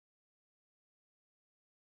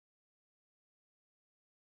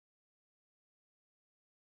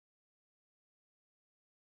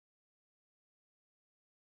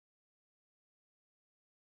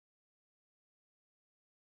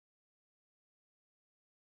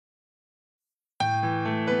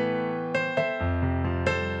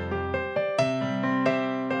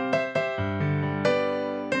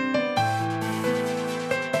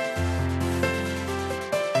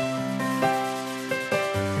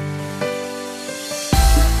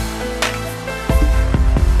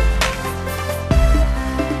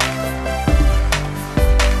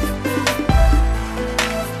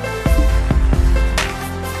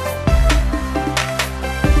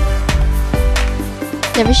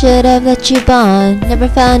Never should have let you bond, never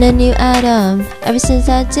found a new atom. Ever since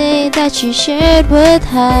that day that you shared with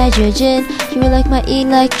hydrogen, you were like my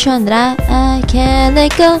E-Lec-Tron that I can't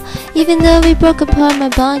let go. Even though we broke apart, my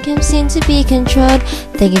bond can't seem to be controlled.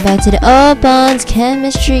 Thinking back to the old bonds,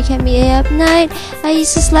 chemistry kept me up night. I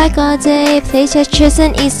used to slack all day, play tetris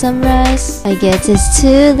and eat some rice. I guess it's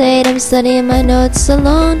too late, I'm studying my notes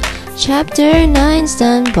alone. Chapter 9's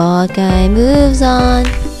done, bald guy moves on.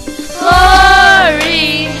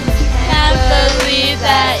 Chlorine, can't believe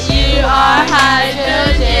that you are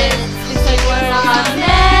hydrogen. It's like we're on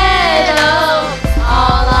metal.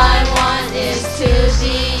 All I want is to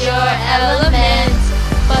be your element.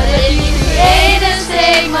 But if you create a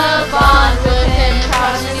sigma bond with an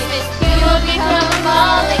process, you will become a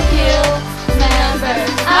molecule. Remember,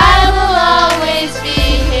 I will always be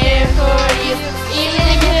here for you, even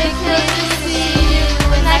if it kills to see you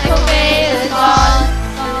in that covalent bond.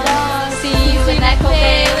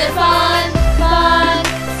 Covalent bond, bond.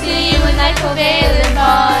 See you in that covalent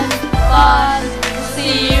bond, bond.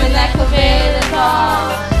 See you in that covalent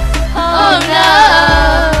bond. Oh no!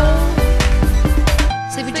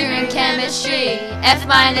 Sleeping during chemistry, F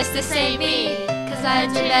minus the same B. Cause I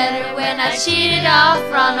did better when I cheated off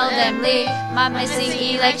Ronald M. Lee. My missing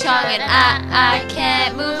E-Lec-Tron and I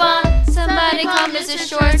can't move on. Somebody call Mr.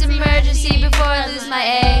 Schwartz emergency before I lose my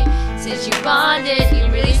A. Since you bonded, you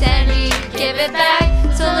release energy, give it back.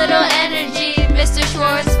 So little energy, Mr.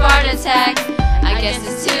 Schwartz, Spartan attack. I guess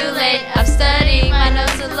it's too late, I'm studying my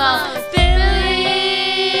notes alone. Billy,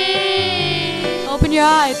 open your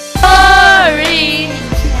eyes. Sorry,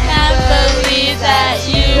 can't believe that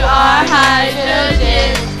you are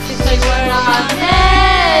hydrogen. It's like we're on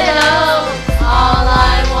metal. All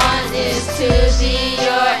I want is to be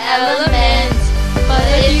your element. But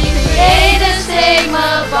if you create a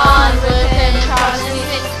sigma bond with an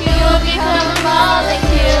process, you will become a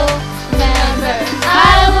molecule. Remember,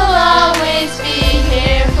 I will always be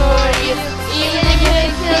here for you, even if it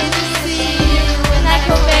kills me to see you in that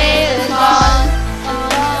covalent bond.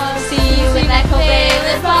 See you in that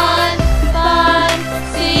covalent bond, bond.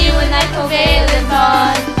 See you in that covalent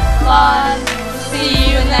bond, bond. See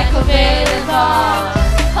you in that covalent bond.